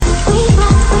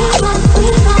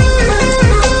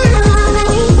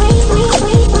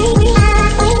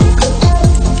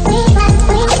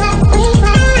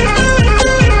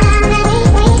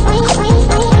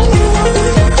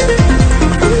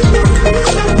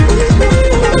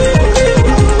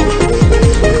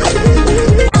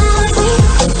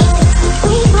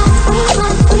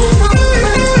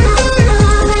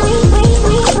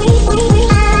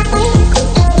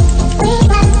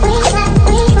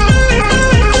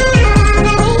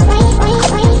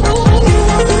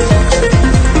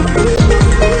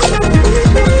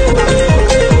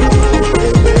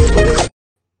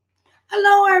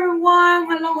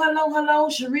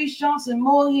Patrice Johnson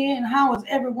Moore here, and how is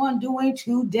everyone doing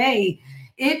today?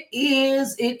 It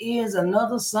is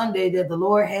another Sunday that the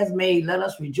Lord has made. Let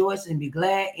us rejoice and be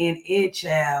glad in it,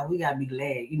 child. We gotta be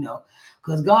glad,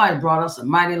 because God brought us a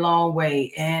mighty long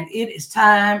way. And it is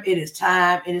time, it is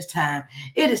time, it is time.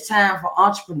 It is time for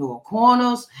Entrepreneur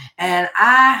Corners. And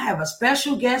I have a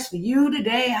special guest for you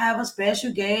today. I have a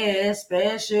special guest.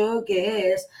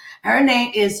 Her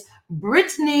name is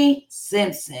Brittany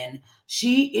Simpson.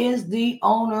 She is the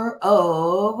owner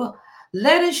of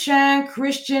Let It Shine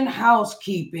Christian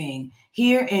Housekeeping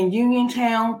here in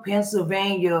Uniontown,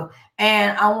 Pennsylvania.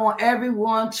 And I want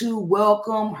everyone to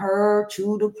welcome her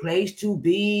to the place to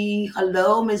be.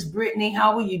 Hello, Miss Brittany.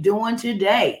 How are you doing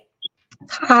today?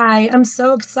 Hi, I'm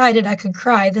so excited I could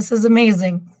cry. This is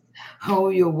amazing. Oh,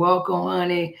 you're welcome,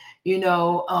 honey.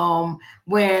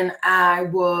 When I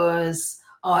was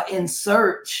in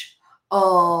search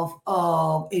of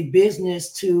a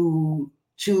business to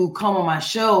come on my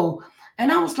show,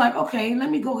 and I was like, okay, let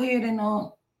me go ahead and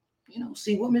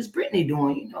see what Miss Brittany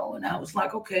doing, and I was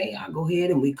like, okay, I'll go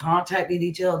ahead, and we contacted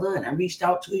each other, and I reached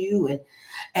out to you,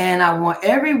 and I want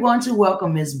everyone to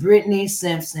welcome Miss Brittany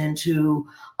Simpson to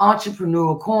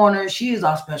Entrepreneurial Corner. She is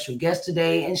our special guest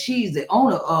today, and she's the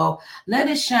owner of Let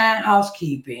It Shine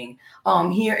Housekeeping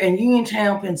here in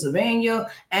Uniontown, Pennsylvania,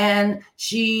 and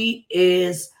she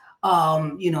is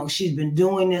she's been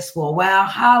doing this for a while.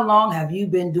 How long have you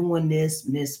been doing this,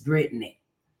 Miss Brittany?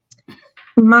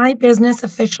 My business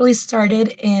officially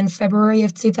started in February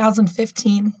of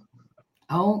 2015.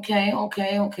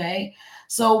 Okay.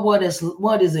 So what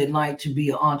is it like to be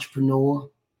an entrepreneur?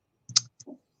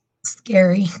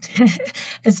 Scary,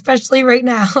 especially right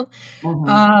now. Mm-hmm.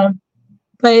 Uh,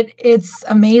 but it's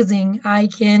amazing. I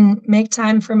can make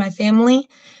time for my family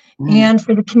Mm-hmm. and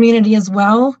for the community as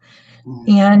well.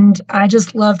 And I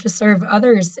just love to serve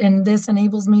others, and this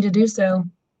enables me to do so.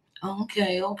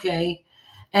 Okay.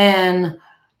 And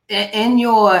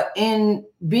in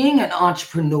being an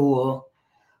entrepreneur,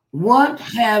 what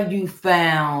have you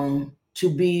found to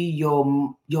be your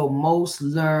most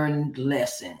learned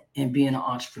lesson in being an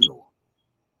entrepreneur?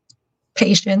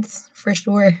 Patience, for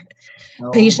sure.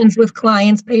 Oh, Patience with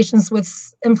clients, patience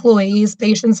with employees,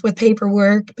 patience with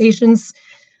paperwork. Patience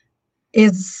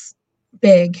is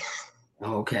big.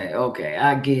 okay.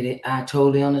 I get it. I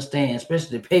totally understand,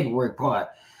 especially the paperwork part.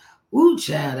 Ooh,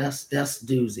 child, that's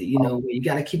doozy. You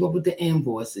got to keep up with the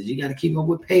invoices. You got to keep up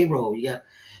with payroll. You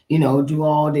got, do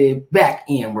all the back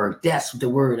end work. That's the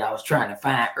word I was trying to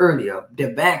find earlier. The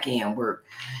back end work.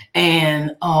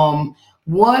 And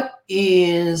what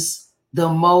is the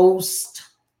most?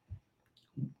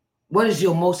 What is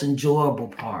your most enjoyable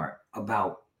part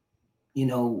about you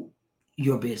know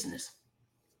your business?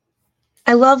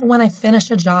 I love when I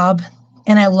finish a job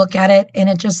and I look at it and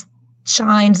it just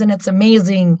shines and it's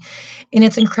amazing and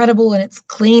it's incredible and it's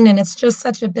clean and it's just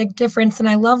such a big difference. And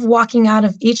I love walking out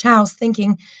of each house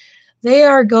thinking they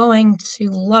are going to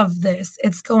love this.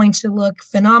 It's going to look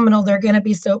phenomenal. They're going to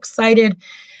be so excited.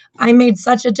 I made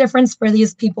such a difference for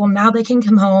these people. Now they can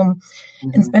come home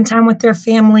and Mhm. spend time with their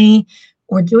family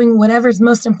or doing whatever's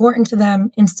most important to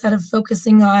them instead of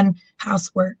focusing on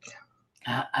housework.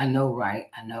 I know, right?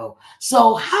 I know.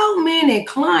 So, how many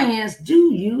clients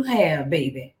do you have,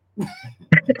 baby?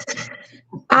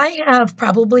 I have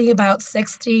probably about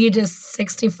 60 to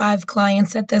 65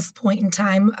 clients at this point in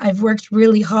time. I've worked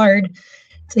really hard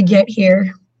to get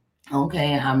here.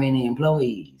 Okay, and how many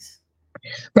employees?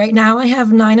 Right now, I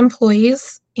have 9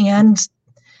 employees, and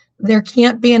there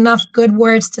can't be enough good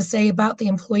words to say about the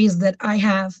employees that I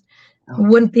have. I Okay,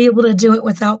 wouldn't be able to do it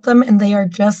without them, and they are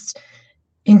just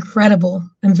incredible.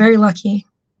 I'm very lucky.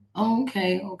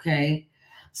 okay.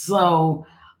 So,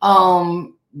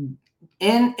 um,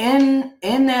 in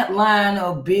that line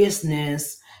of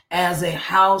business as a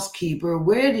housekeeper,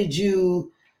 where did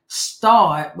you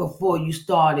start before you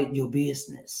started your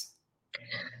business?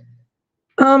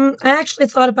 I actually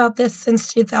thought about this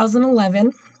since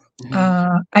 2011. Hmm.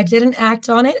 I didn't act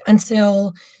on it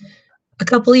until a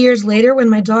couple of years later when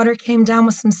my daughter came down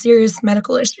with some serious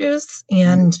medical issues,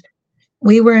 and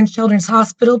we were in children's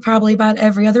hospital probably about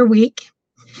every other week.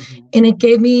 Hmm. And it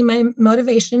gave me my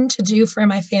motivation to do for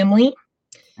my family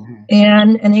Hmm.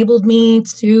 and enabled me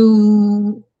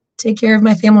to take care of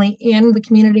my family and the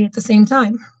community at the same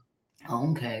time.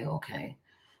 Okay.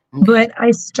 But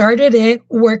I started it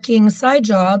working side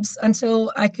jobs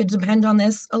until I could depend on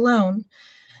this alone.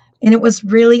 And it was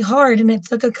really hard. And it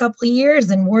took a couple of years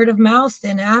and word of mouth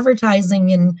and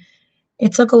advertising. And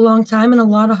it took a long time and a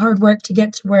lot of hard work to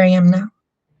get to where I am now.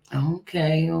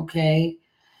 Okay.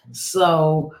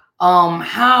 So,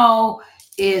 how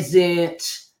is it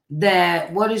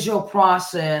that what is your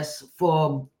process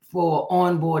for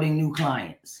onboarding new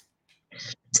clients?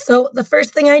 So the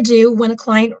first thing I do when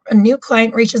a new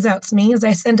client reaches out to me is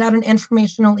I send out an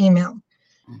informational email.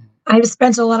 Mhm. I've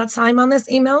spent a lot of time on this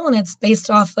email and it's based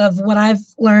off of what I've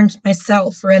learned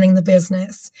myself running the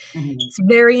business. Mhm. It's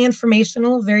very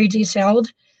informational, very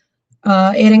detailed.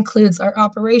 It includes our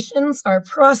operations, our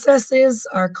processes,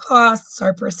 our costs,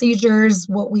 our procedures,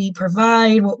 what we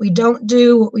provide, what we don't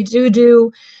do, what we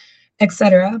do,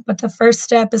 etc. But the first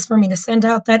step is for me to send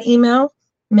out that email,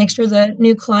 make sure the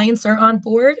new clients are on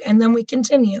board, and then we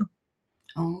continue.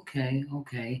 Okay,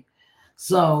 okay.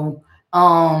 So,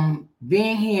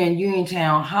 being here in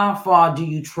Uniontown, how far do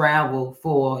you travel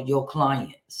for your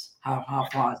clients? How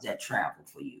far is that travel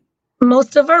for you?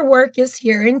 Most of our work is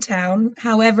here in town.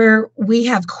 However, we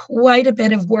have quite a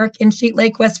bit of work in Sheet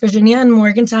Lake, West Virginia, and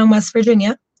Morgantown, West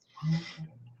Virginia. Okay.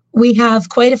 We have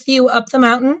quite a few up the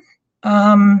mountain,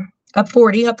 up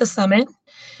 40, up the summit,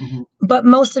 Mhm. but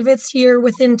most of it's here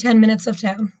within 10 minutes of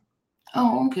town.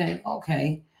 Oh, okay,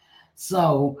 okay.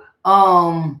 So,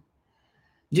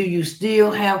 do you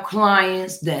still have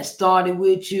clients that started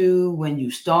with you when you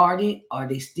started? Are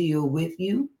they still with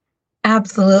you?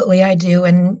 Absolutely, I do.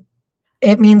 And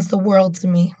it means the world to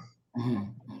me. Mhm.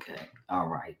 Okay, all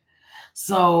right.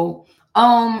 So,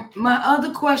 my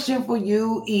other question for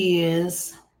you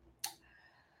is,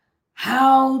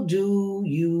 how do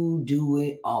you do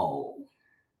it all?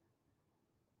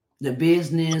 The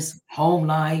business, home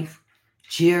life,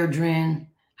 children.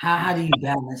 How do you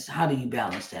balance? How do you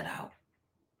balance that out?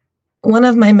 One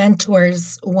of my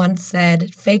mentors once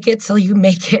said, fake it till you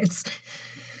make it.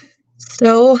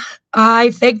 So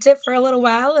I faked it for a little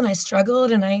while and I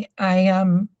struggled and I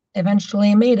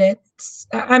eventually made it.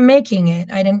 I'm making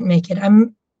it. I didn't make it.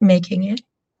 I'm making it.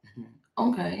 Mhm.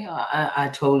 Okay, I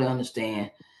totally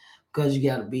understand because you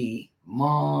got to be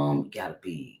mom, you got to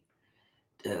be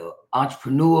the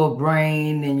entrepreneur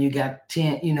brain, and you got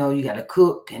 10, you got to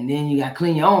cook, and then you got to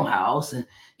clean your own house, and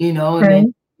and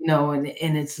then Right.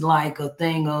 and it's like a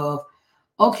thing of,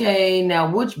 okay, now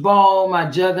which ball am I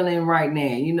juggling right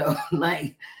now?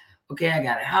 Like, okay, I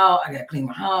got a house, I got to clean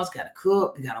my house, got to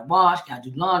cook, got to wash, got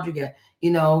to do laundry,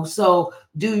 So,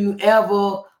 do you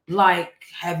ever like?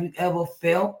 Have you ever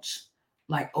felt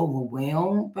like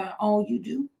overwhelmed by all you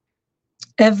do?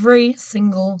 Every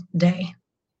single day.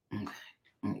 Okay.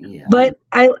 Yeah. But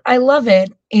I love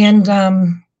it. And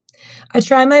I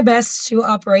try my best to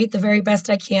operate the very best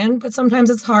I can, but sometimes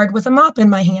it's hard with a mop in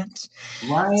my hand.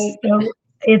 Right. So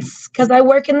it's because I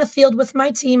work in the field with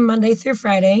my team Monday through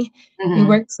Friday. We Hmm.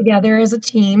 work together as a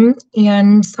team,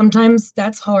 and sometimes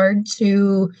that's hard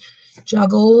to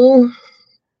juggle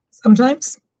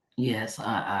sometimes. Yes,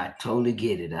 I totally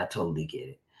get it. I totally get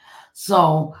it.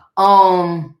 So,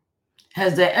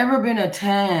 has there ever been a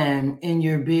time in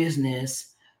your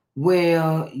business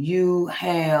where you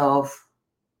have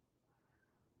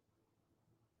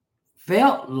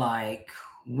felt like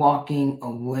walking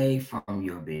away from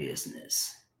your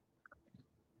business?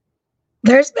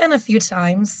 There's been a few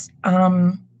times.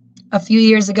 A few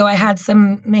years ago, I had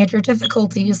some major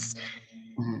difficulties,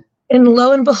 Mhm. and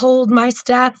lo and behold, my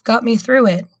staff got me through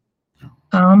it.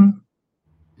 Um,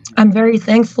 I'm very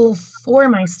thankful for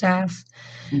my staff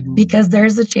Mhm. because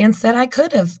there's a chance that I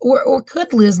could have or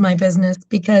could lose my business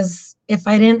because if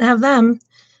I didn't have them,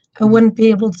 I Mhm. wouldn't be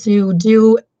able to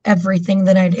do everything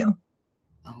that I do.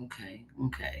 Okay,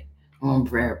 okay. Well, I'm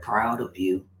very proud of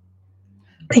you.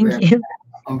 Thank Very, you.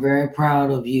 I'm very proud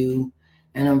of you,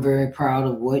 and I'm very proud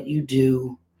of what you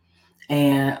do.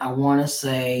 And I want to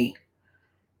say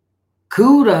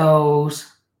kudos,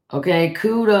 okay,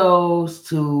 kudos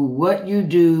to what you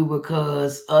do,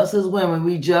 because us as women,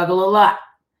 we juggle a lot.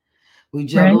 We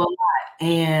juggle Right. a lot.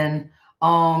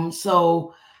 And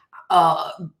so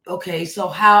uh okay, so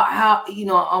how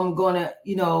I'm gonna,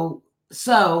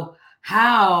 so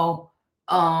how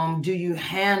do you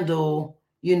handle,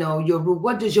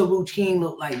 what does your routine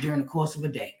look like during the course of a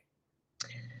day?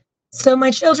 So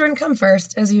my children come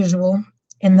first, as usual.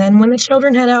 And Mhm. then when the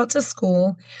children head out to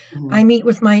school, I Mhm. meet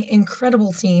with my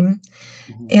incredible team.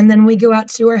 Mhm. And then we go out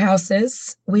to our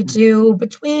houses. We Mhm. do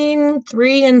between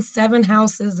 3 and 7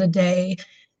 houses a day.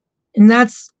 And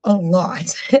that's a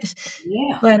lot.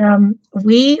 Yeah. But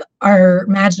we are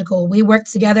magical. We work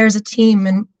together as a team,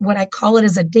 and what I call it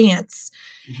is a dance.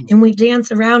 Mhm. And we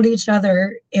dance around each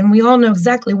other, and we all know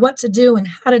exactly what to do and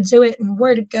how to do it and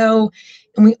where to go.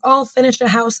 And we all finish a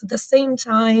house at the same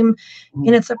time. And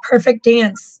Mhm. it's a perfect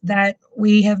dance that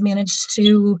we have managed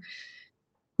to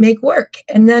make work.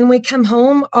 And then we come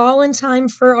home all in time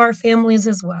for our families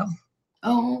as well.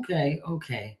 Oh, okay,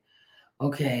 okay,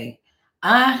 okay.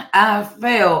 I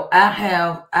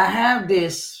have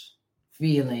this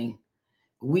feeling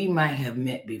we might have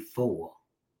met before.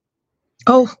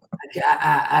 Oh,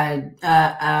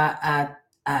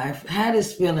 I've had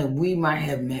this feeling we might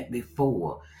have met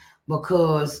before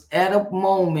because at a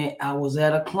moment I was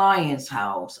at a client's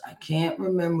house. I can't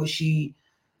remember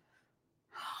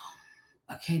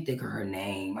I can't think of her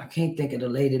name. I can't think of the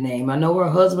lady name. I know her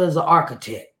husband is an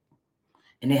architect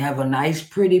and they have a nice,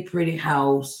 pretty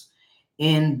house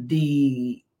in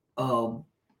the, uh,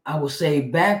 I would say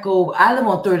back over, I live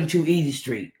on 32 Easy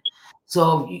Street.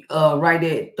 So, right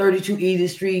at 32 Easy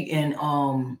Street and,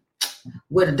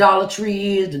 where the Dollar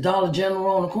Tree is, the Dollar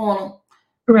General on the corner,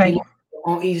 you right. know,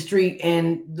 on East Street.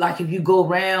 And like if you go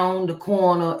around the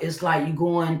corner, it's like you're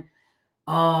going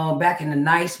back in the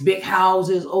nice big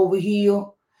houses over here.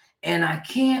 And I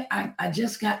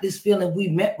just got this feeling we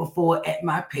met before at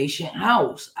my patient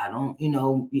house. I don't,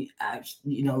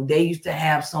 they used to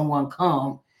have someone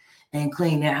come and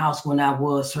clean their house when I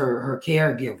was her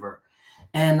caregiver.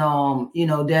 And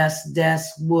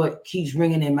that's what keeps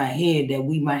ringing in my head that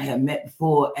we might have met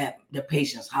before at the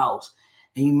patient's house.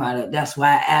 And you might have that's why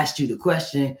I asked you the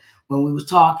question when we was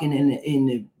talking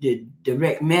in the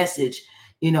direct message,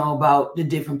 about the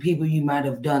different people you might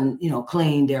have done,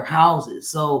 cleaned their houses.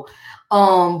 So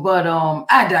but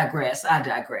I digress.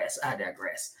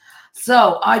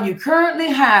 So are you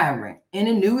currently hiring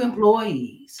any new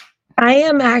employees? I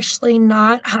am actually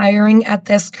not hiring at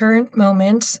this current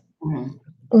moment. Mhm,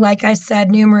 Like I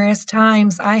said numerous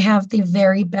times, I have the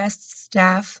very best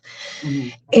staff,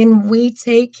 mhm, and we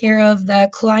take care of the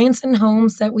clients and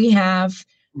homes that we have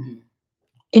mhm.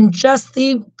 in just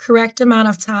the correct amount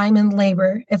of time and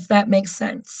labor, if that makes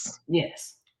sense.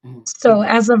 Yes. Mhm. It So, does.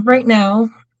 as of right now,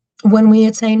 when we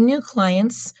attain new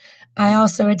clients, I Mhm.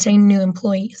 also attain new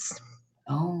employees.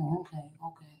 Oh, okay,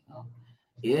 okay. Oh.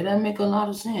 Yeah, that make a lot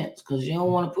of sense because you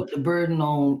don't want to put the burden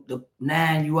on the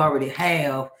nine you already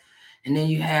have, and then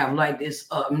you have like this,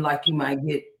 like you might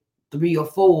get three or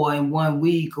four in 1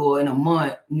 week or in a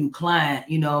month, new client,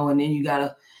 and then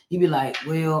you be like,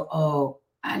 well,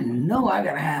 I know I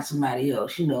gotta have somebody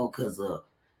else, because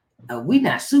we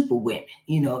not super women,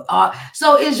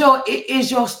 So is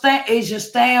your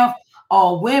staff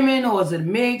all women or is it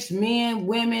mixed men,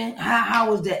 women?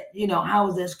 How is that? How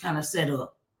is this kind of set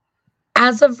up?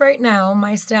 As of right now,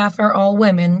 my staff are all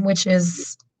women, which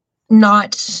is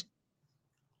not,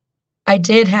 I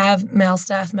did have male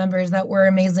staff members that were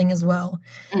amazing as well.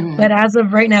 But Hmm. as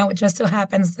of right now, it just so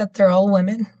happens that they're all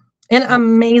women and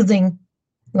amazing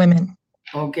women.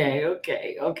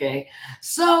 Okay.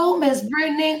 So, Miss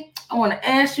Brittany, I want to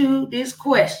ask you this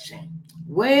question: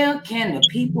 where can the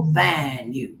people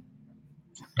find you?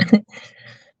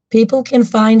 People can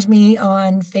find me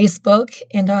on Facebook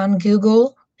and on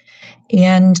Google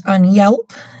and on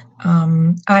Yelp.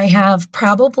 I have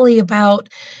probably about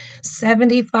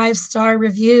 75-star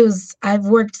reviews I've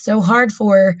worked so hard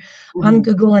for on Mhm.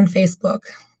 Google and Facebook.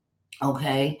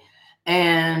 Okay.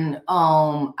 And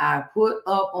I put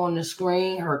up on the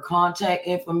screen her contact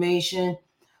information,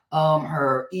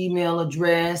 her email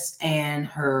address, and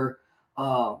her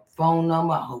phone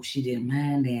number. I hope she didn't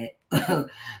mind that.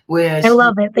 where I she,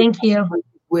 love it. Thank you.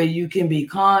 where you can be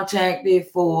contacted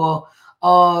for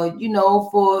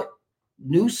for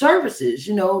new services,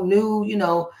 new,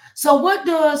 So what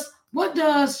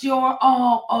does your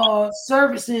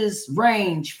services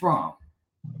range from?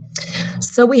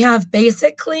 So we have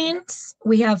basic cleans,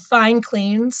 we have fine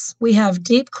cleans, we have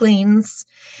deep cleans,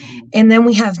 Mhm. and then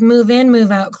we have move in,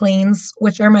 move out cleans,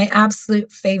 which are my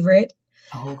absolute favorite.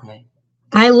 Oh, okay.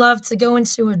 I love to go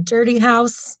into a dirty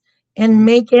house Mhm. and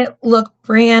make it look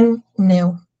brand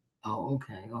new. Oh,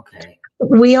 okay.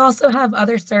 We also have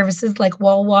other services like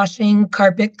wall washing,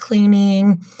 carpet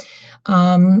cleaning,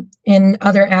 and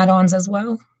other add ons as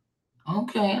well.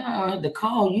 Okay, I had to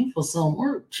call you for some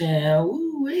work, child.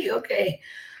 Ooh, okay.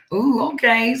 Ooh,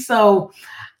 okay. So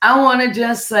I want to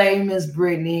just say, Miss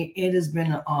Brittany, it has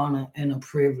been an honor and a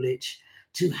privilege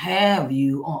to have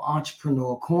you on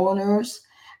Entrepreneur Corners.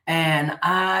 And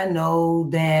I know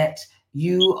that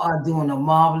you are doing a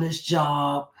marvelous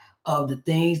job of the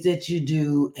things that you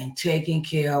do and taking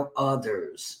care of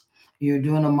others. You're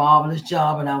doing a marvelous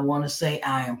job, and I want to say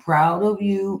I am proud of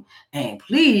you. And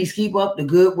please keep up the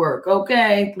good work,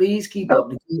 okay? Please keep Oh, up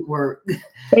the good work.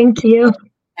 thank you.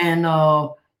 And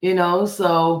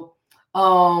so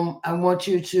I want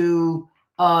you to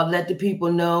let the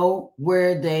people know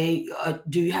where they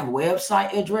do you have a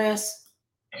website address?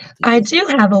 I do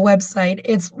have a website.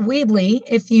 It's Weebly.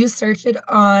 If you search it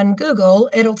on Google,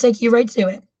 it'll take you right to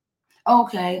it.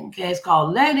 Okay, okay. It's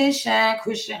called Let It Shine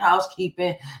Christian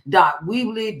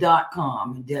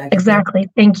Housekeeping.weebly.com. Did I get that? Exactly.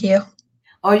 Thank you.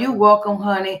 Oh, you're welcome,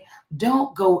 honey.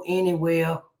 Don't go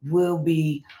anywhere.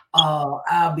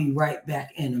 I'll be right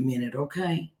back in a minute,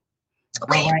 okay? All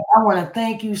Okay. right. I want to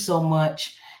thank you so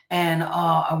much. And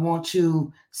I want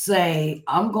to say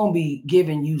I'm gonna be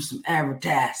giving you some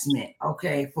advertisement,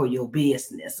 okay, for your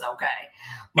business, okay?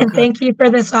 And Because thank you for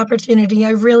this opportunity. I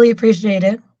really appreciate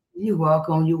it. you're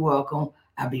welcome, you're welcome.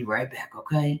 I'll be right back,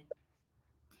 okay?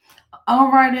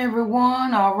 All right,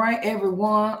 everyone. All right,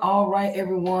 everyone. All right,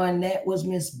 everyone. That was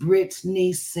Miss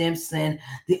Brittany Simpson,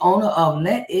 the owner of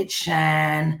Let It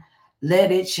Shine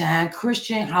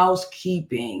Christian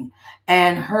Housekeeping.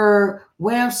 And her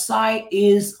website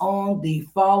is on the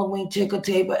following ticker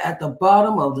table at the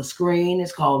bottom of the screen.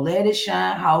 It's called Let It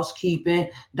Shine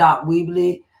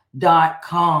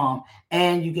Housekeeping.weebly.com.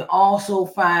 And you can also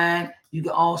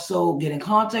get in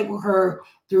contact with her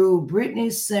through Brittany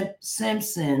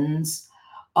Simpson's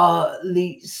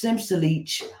Simpson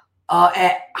Leach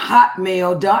at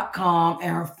hotmail.com,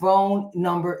 and her phone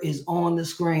number is on the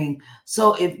screen.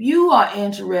 So if you are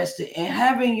interested in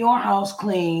having your house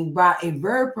cleaned by a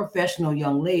very professional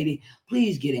young lady,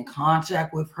 please get in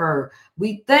contact with her.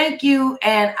 We thank you,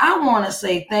 and I want to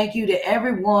say thank you to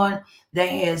everyone that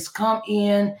has come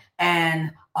in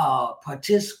and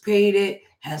participated,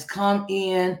 has come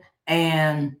in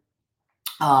and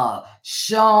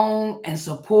shown and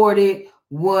supported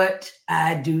what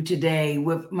I do today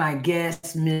with my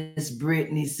guest, Miss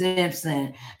Brittany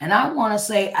Simpson. And I want to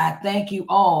say I thank you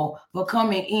all for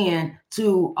coming in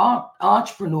to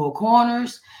Entrepreneur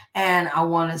Corners. And I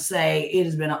want to say it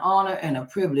has been an honor and a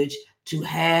privilege to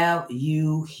have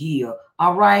you here.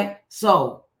 All right.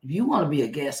 So if you want to be a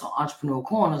guest on Entrepreneur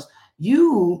Corners,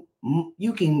 you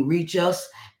can reach us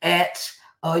at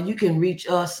you can reach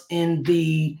us in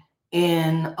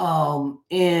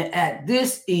at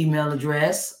this email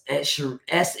address at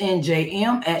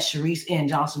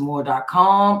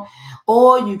snjm@sharicenjohnsonmoore.com,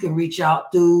 or you can reach out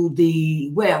through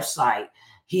the website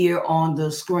here on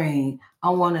the screen.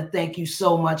 I want to thank you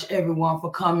so much, everyone,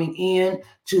 for coming in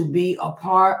to be a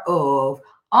part of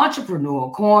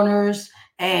Entrepreneur Corners,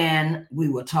 and we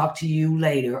will talk to you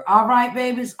later. All right,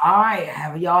 babies. All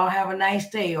right. Y'all have a nice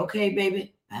day. Okay,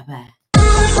 baby. Bye bye.